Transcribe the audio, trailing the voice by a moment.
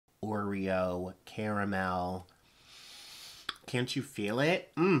Oreo, caramel. Can't you feel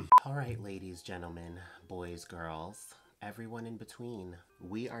it? All right, ladies, gentlemen, boys, girls, everyone in between.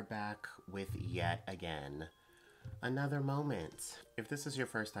 We are back with yet again another moment. If this is your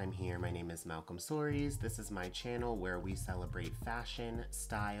first time here, my name is Malcolm Soaries. This is my channel where we celebrate fashion,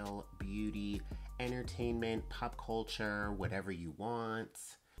 style, beauty, entertainment, pop culture, whatever you want.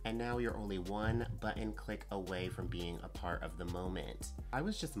 And now you're only one button click away from being a part of the moment. I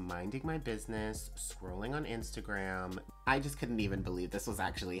was just minding my business, scrolling on Instagram. I just couldn't even believe this was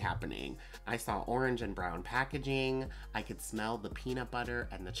actually happening. I saw orange and brown packaging. I could smell the peanut butter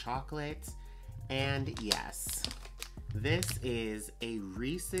and the chocolate. And yes, this is a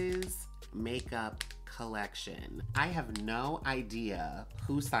Reese's makeup collection. I have no idea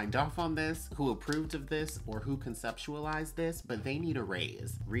who signed off on this, who approved of this, or who conceptualized this, but they need a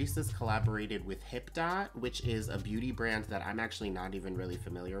raise. Reese's collaborated with Hipdot, which is a beauty brand that I'm actually not even really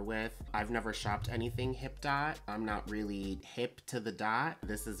familiar with. I've never shopped anything Hipdot. I'm not really hip to the dot.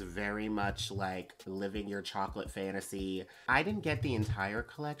 This is very much like living your chocolate fantasy. I didn't get the entire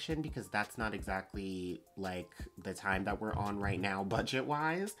collection because that's not exactly like the time that we're on right now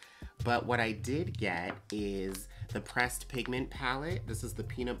budget-wise. But what I did get is the pressed pigment palette. This is the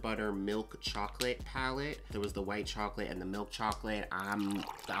peanut butter milk chocolate palette. There was the white chocolate and the milk chocolate. I'm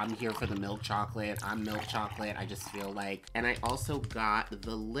here for the milk chocolate. I'm milk chocolate. I just feel like. And I also got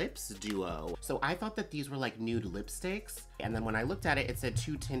the lips duo. So I thought that these were like nude lipsticks. And then when I looked at it, it said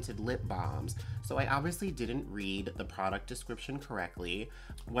 2 tinted lip balms. So I obviously didn't read the product description correctly.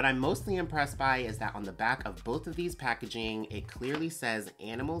 What I'm mostly impressed by is that on the back of both of these packaging, it clearly says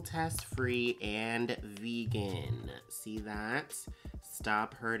animal test free and vegan. See that?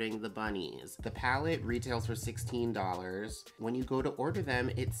 Stop hurting the bunnies. The palette retails for $16. When you go to order them,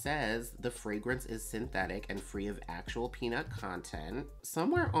 it says the fragrance is synthetic and free of actual peanut content.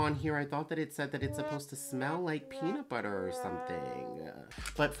 Somewhere on here, I thought that it said that it's supposed to smell like peanut butter or something.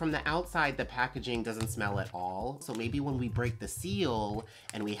 But from the outside, the packaging doesn't smell at all. So maybe when we break the seal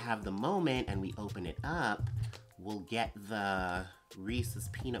and we have the moment and we open it up, we'll get the Reese's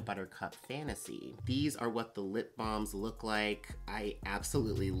Peanut Butter Cup fantasy. These are what the lip balms look like. I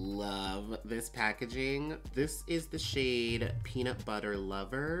absolutely love this packaging. This is the shade Peanut Butter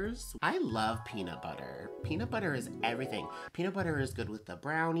Lovers. I love peanut butter. Peanut butter is everything. Peanut butter is good with the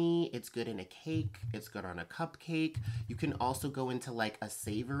brownie. It's good in a cake. It's good on a cupcake. You can also go into like a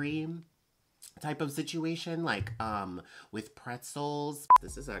savory type of situation, like with pretzels.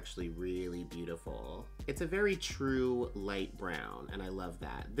 This is actually really beautiful. It's a very true light brown, and I love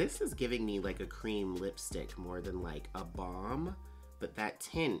that. This is giving me like a cream lipstick more than like a balm, but that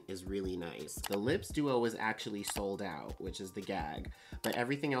tint is really nice. The lips duo is actually sold out, which is the gag, but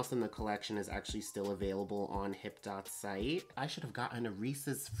everything else in the collection is actually still available on Hipdot's site. I should have gotten a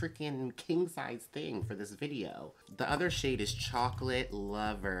Reese's freaking king size thing for this video. The other shade is Chocolate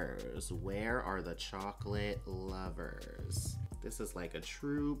Lovers. Where are the Chocolate Lovers? This is like a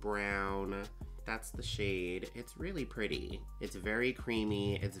true brown. That's the shade. It's really pretty. It's very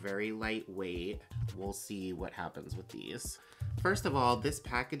creamy. It's very lightweight. We'll see what happens with these. First of all, this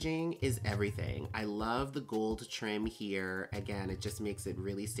packaging is everything. I love the gold trim here. Again, it just makes it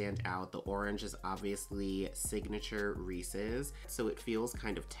really stand out. The orange is obviously signature Reese's, so it feels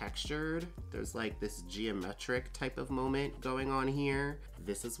kind of textured. There's like this geometric type of moment going on here.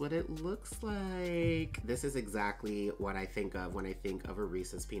 This is what it looks like. This is exactly what I think of when I think of a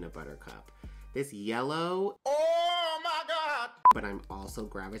Reese's peanut butter cup. This yellow, oh my God! But I'm also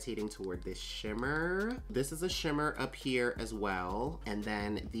gravitating toward this shimmer. This is a shimmer up here as well. And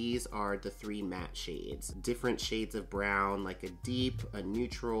then these are the 3 matte shades. Different shades of brown, like a deep, a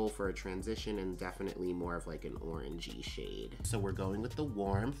neutral for a transition, and definitely more of like an orangey shade. So we're going with the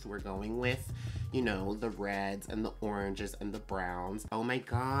warmth. We're going with, you know, the reds and the oranges and the browns. Oh my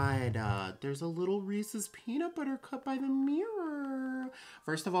God, there's a little Reese's peanut butter cup by the mirror.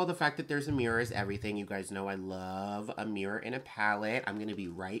 First of all, the fact that there's a mirror is everything. You guys know I love a mirror in a palette. I'm gonna be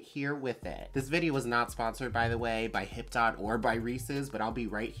right here with it. This video was not sponsored, by the way, by Hipdot or by Reese's, but I'll be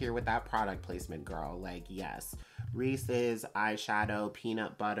right here with that product placement, girl. Like, yes. Reese's, eyeshadow,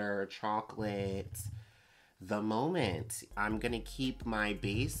 peanut butter, chocolate. The moment. I'm gonna keep my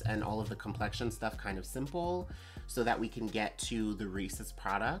base and all of the complexion stuff kind of simple so that we can get to the Reese's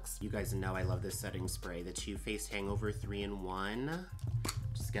products. You guys know I love this setting spray, the Too Faced Hangover 3-in-1.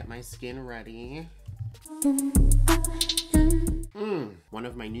 Just get my skin ready. One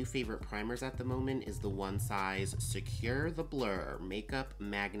of my new favorite primers at the moment is the One Size Secur the Blur Makeup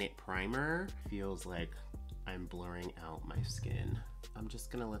Magnet Primer. Feels like I'm blurring out my skin. I'm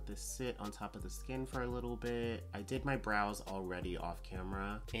just gonna let this sit on top of the skin for a little bit. I did my brows already off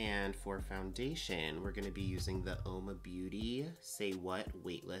camera. And for foundation, we're gonna be using the Uoma Beauty Say What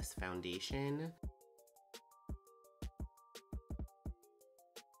Weightless Foundation.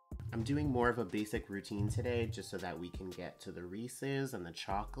 I'm doing more of a basic routine today just so that we can get to the Reese's and the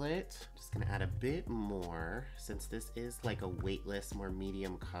chocolate. I'm just gonna add a bit more since this is like a weightless, more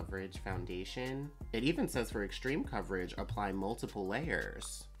medium coverage foundation. It even says for extreme coverage, apply multiple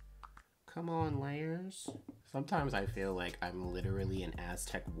layers. Come on, layers. Sometimes I feel like I'm literally an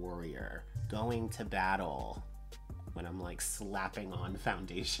Aztec warrior going to battle when I'm like slapping on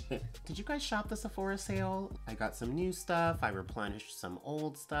foundation. Did you guys shop the Sephora sale? I got some new stuff, I replenished some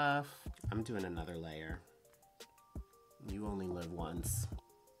old stuff. I'm doing another layer. You only live once.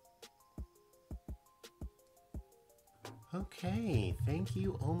 Okay, thank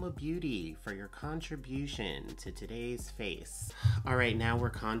you Uoma Beauty for your contribution to today's face. All right, now we're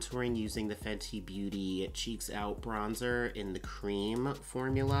contouring using the Fenty Beauty Cheeks Out bronzer in the cream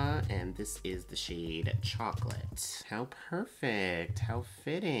formula, and this is the shade Chocolate. How perfect, how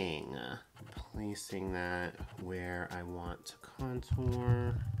fitting. Placing that where I want to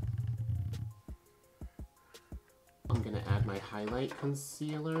contour. I'm gonna add my highlight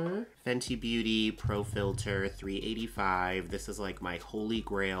concealer. Fenty Beauty Pro Filt'r 385. This is like my holy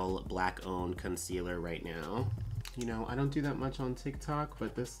grail black owned concealer right now. You know, I don't do that much on TikTok,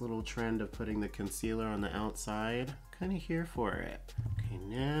 but this little trend of putting the concealer on the outside, kind of here for it. Okay,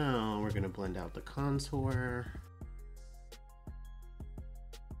 now we're gonna blend out the contour.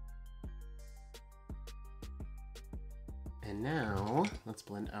 And now, let's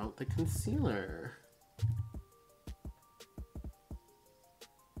blend out the concealer.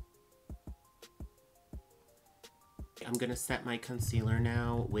 I'm gonna set my concealer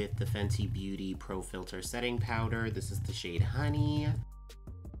now with the Fenty Beauty Pro Filt'r setting powder. This is the shade Honey.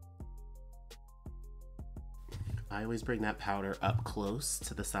 I always bring that powder up close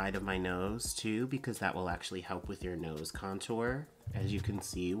to the side of my nose too, because that will actually help with your nose contour. As you can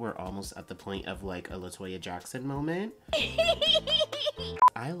see, we're almost at the point of like a LaToya Jackson moment.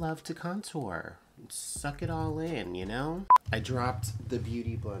 I love to contour. Suck it all in, you know? I dropped the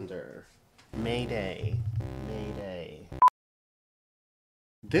beauty blender. Mayday, mayday.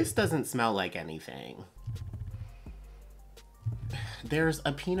 This doesn't smell like anything. There's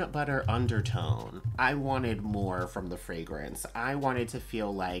a peanut butter undertone. I wanted more from the fragrance. I wanted to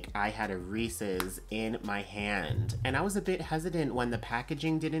feel like I had a Reese's in my hand. And I was a bit hesitant when the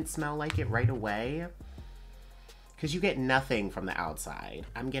packaging didn't smell like it right away. Because you get nothing from the outside.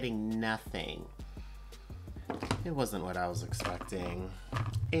 I'm getting nothing. It wasn't what I was expecting.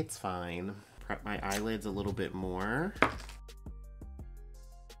 It's fine. Prep my eyelids a little bit more.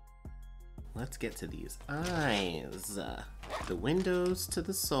 Let's get to these eyes. The windows to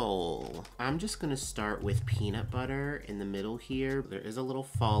the soul. I'm just gonna start with peanut butter in the middle here. There is a little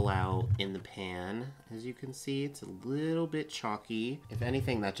fallout in the pan. As you can see, it's a little bit chalky. If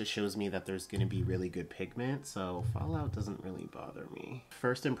anything, that just shows me that there's gonna be really good pigment, so fallout doesn't really bother me.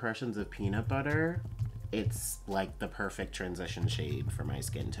 First impressions of peanut butter, it's like the perfect transition shade for my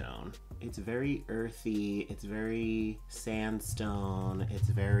skin tone. It's very earthy, it's very sandstone, it's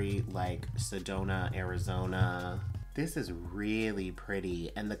very like Sedona, Arizona. This is really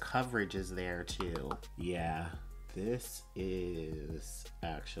pretty, and the coverage is there too. Yeah, this is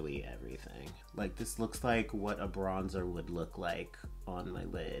actually everything. Like, this looks like what a bronzer would look like on my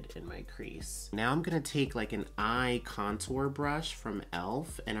lid in my crease. Now I'm gonna take like an eye contour brush from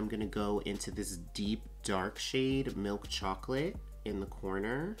e.l.f. and I'm gonna go into this deep dark shade Milk Chocolate in the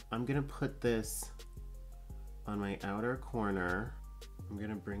corner. I'm gonna put this on my outer corner. I'm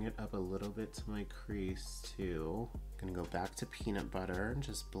gonna bring it up a little bit to my crease too. I'm gonna go back to peanut butter and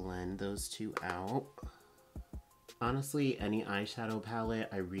just blend those two out. Honestly, any eyeshadow palette,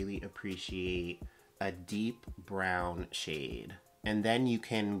 I really appreciate a deep brown shade. And then you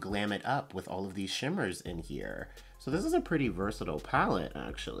can glam it up with all of these shimmers in here. So this is a pretty versatile palette,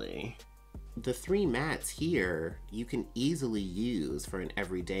 actually. The three mattes here, you can easily use for an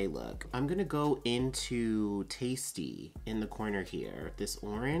everyday look. I'm gonna go into Tasty in the corner here. This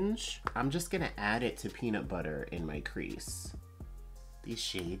orange, I'm just gonna add it to peanut butter in my crease. These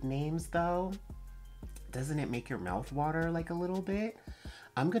shade names though, doesn't it make your mouth water like a little bit?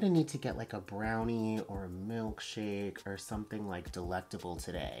 I'm gonna need to get like a brownie or a milkshake or something like delectable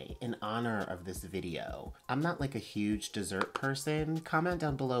today in honor of this video. I'm not like a huge dessert person. Comment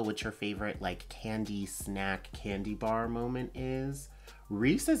down below what your favorite like candy snack candy bar moment is.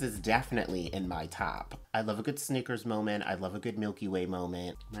 Reese's is definitely in my top. I love a good Snickers moment. I love a good Milky Way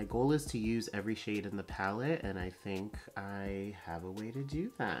moment. My goal is to use every shade in the palette, and I think I have a way to do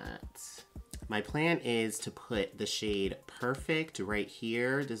that. My plan is to put the shade Perfect right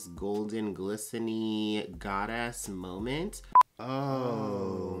here, this golden glistening goddess moment.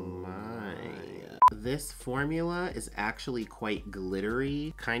 Oh my. This formula is actually quite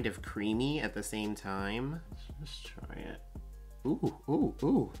glittery, kind of creamy at the same time. Let's just try it. Ooh, ooh,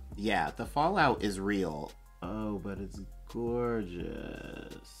 ooh. Yeah, the fallout is real. Oh, but it's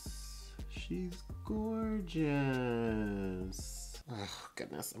gorgeous. She's gorgeous. Oh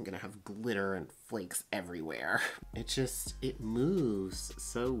goodness, I'm gonna have glitter and flakes everywhere. It moves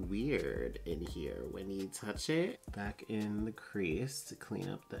so weird in here when you touch it. Back in the crease to clean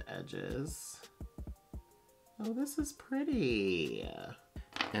up the edges. Oh, this is pretty.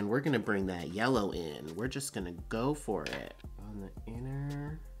 And we're gonna bring that yellow in. We're just gonna go for it. On the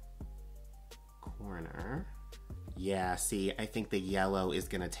inner corner. Yeah, see, I think the yellow is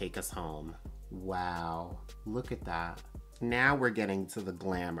gonna take us home. Wow, look at that. Now we're getting to the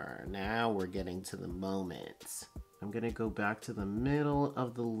glamour. Now we're getting to the moment. I'm gonna go back to the middle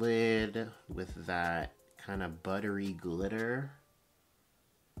of the lid with that kind of buttery glitter.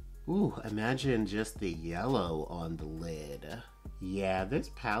 Ooh, imagine just the yellow on the lid. Yeah, this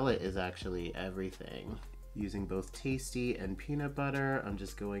palette is actually everything. Using both Tasty and peanut butter, I'm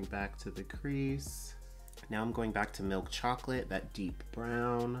just going back to the crease. Now I'm going back to milk chocolate, that deep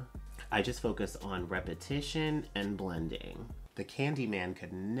brown. I just focus on repetition and blending. The Candyman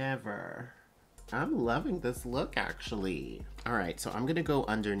could never. I'm loving this look actually. All right, so I'm gonna go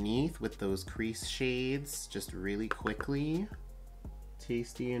underneath with those crease shades just really quickly.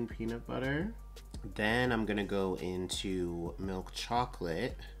 Tasty and peanut butter. Then I'm gonna go into milk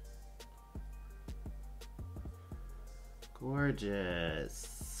chocolate.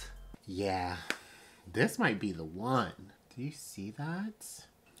 Gorgeous. Yeah, this might be the one. Do you see that?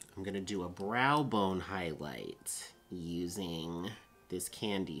 I'm gonna do a brow bone highlight using this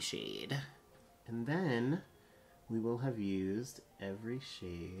candy shade. And then we will have used every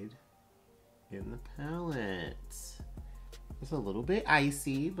shade in the palette. It's a little bit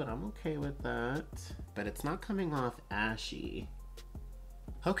icy, but I'm okay with that. But it's not coming off ashy.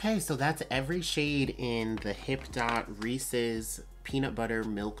 Okay, so that's every shade in the Hipdot Reese's Peanut Butter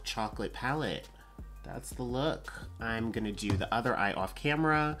Milk Chocolate palette. That's the look. I'm gonna do the other eye off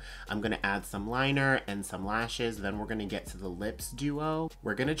camera. I'm gonna add some liner and some lashes. Then we're gonna get to the lips duo.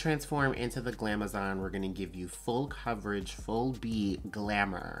 We're gonna transform into the Glamazon. We're gonna give you full coverage, full B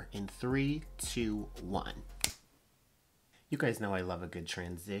glamour in 3, 2, 1. You guys know I love a good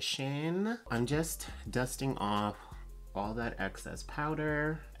transition. I'm just dusting off all that excess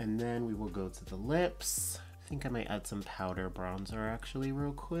powder, and then we will go to the lips. I think I might add some powder bronzer actually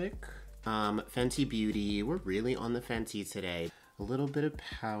real quick. Fenty Beauty, we're really on the Fenty today. A little bit of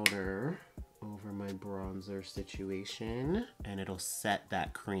powder over my bronzer situation, and it'll set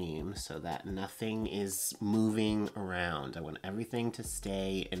that cream so that nothing is moving around. I want everything to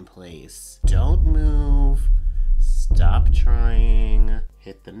stay in place. Don't move, stop trying.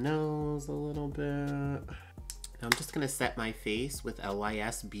 Hit the nose a little bit. I'm just gonna set my face with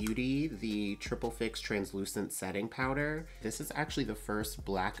LYS Beauty, the Triple Fix Translucent Setting Powder. This is actually the first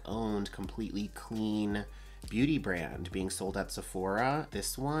Black-owned, completely clean beauty brand being sold at Sephora.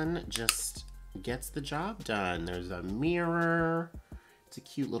 This one just gets the job done. There's a mirror. It's a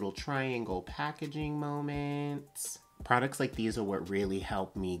cute little triangle packaging moment. Products like these are what really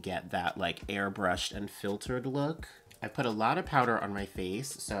help me get that like airbrushed and filtered look. I put a lot of powder on my face,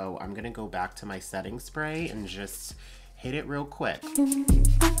 so I'm gonna go back to my setting spray and just hit it real quick.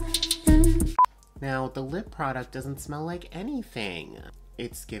 Now, the lip product doesn't smell like anything.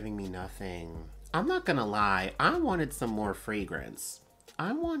 It's giving me nothing. I'm not gonna lie, I wanted some more fragrance.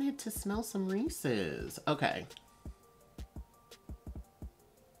 I wanted to smell some Reese's. Okay.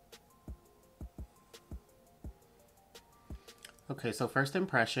 Okay, so first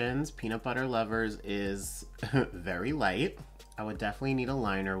impressions, Peanut Butter Lovers is very light. I would definitely need a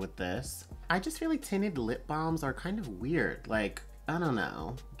liner with this. I just feel like tinted lip balms are kind of weird. Like, I don't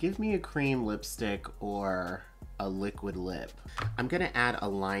know. Give me a cream lipstick or a liquid lip. I'm gonna add a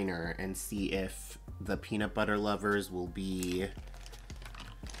liner and see if the Peanut Butter Lovers will be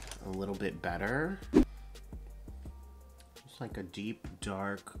a little bit better. Just like a deep,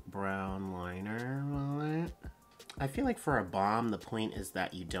 dark brown liner on it. I feel like for a balm, the point is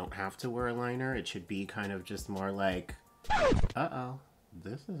that you don't have to wear a liner. It should be kind of just more like, uh-oh,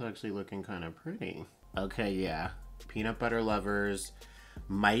 this is actually looking kind of pretty. Okay, yeah, Peanut Butter Lovers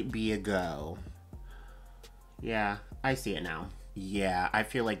might be a go. Yeah, I see it now. Yeah, I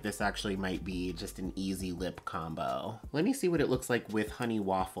feel like this actually might be just an easy lip combo. Let me see what it looks like with Honey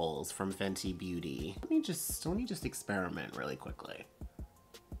Waffles from Fenty Beauty. Let me just experiment really quickly.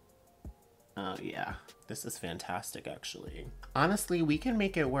 Oh yeah, this is fantastic actually. Honestly, we can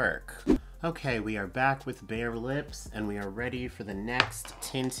make it work. Okay, we are back with bare lips and we are ready for the next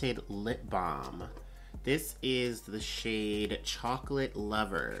tinted lip balm. This is the shade Chocolate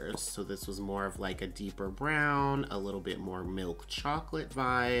Lovers. So this was more of like a deeper brown, a little bit more milk chocolate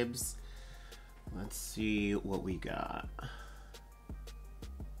vibes. Let's see what we got.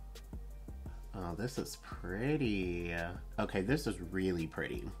 Oh, this is pretty. Okay, this is really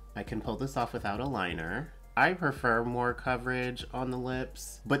pretty. I can pull this off without a liner. I prefer more coverage on the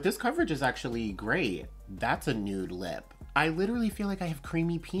lips, but this coverage is actually great. That's a nude lip. I literally feel like I have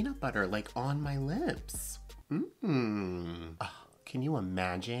creamy peanut butter like on my lips. Can you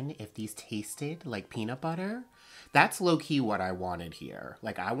imagine if these tasted like peanut butter? That's low-key what I wanted here.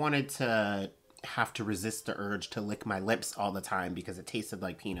 Like I wanted to have to resist the urge to lick my lips all the time because it tasted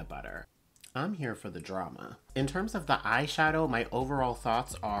like peanut butter. I'm here for the drama. In terms of the eyeshadow, my overall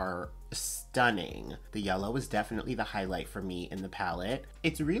thoughts are stunning. The yellow is definitely the highlight for me in the palette.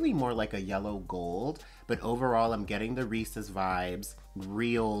 It's really more like a yellow gold, but overall I'm getting the Reese's vibes,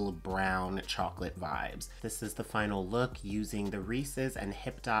 real brown chocolate vibes. This is the final look using the Reese's and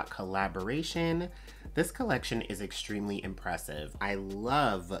Hipdot collaboration. This collection is extremely impressive. I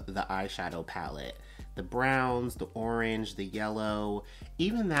love the eyeshadow palette. The browns, the orange, the yellow,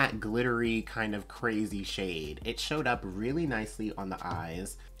 even that glittery kind of crazy shade. It showed up really nicely on the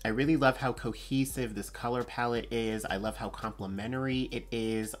eyes. I really love how cohesive this color palette is. I love how complementary it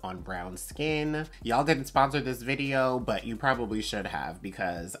is on brown skin. Y'all didn't sponsor this video, but you probably should have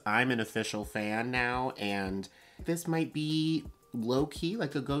because I'm an official fan now and this might be low-key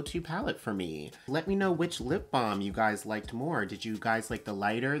like a go-to palette for me. Let me know which lip balm you guys liked more. Did you guys like the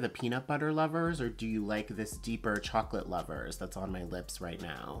lighter, the peanut butter lovers, or do you like this deeper chocolate lovers that's on my lips right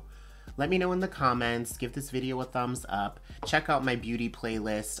now? Let me know in the comments. Give this video a thumbs up. Check out my beauty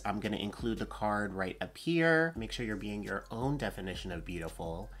playlist. I'm gonna include the card right up here. Make sure you're being your own definition of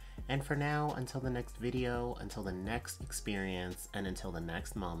beautiful. And for now, until the next video, until the next experience, and until the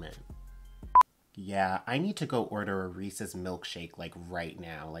next moment. Yeah, I need to go order a Reese's milkshake like right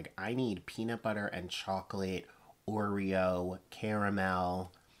now. Like I need peanut butter and chocolate, Oreo,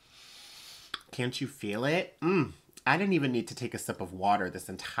 caramel. Can't you feel it? I didn't even need to take a sip of water this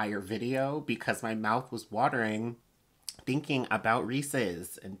entire video because my mouth was watering thinking about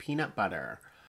Reese's and peanut butter.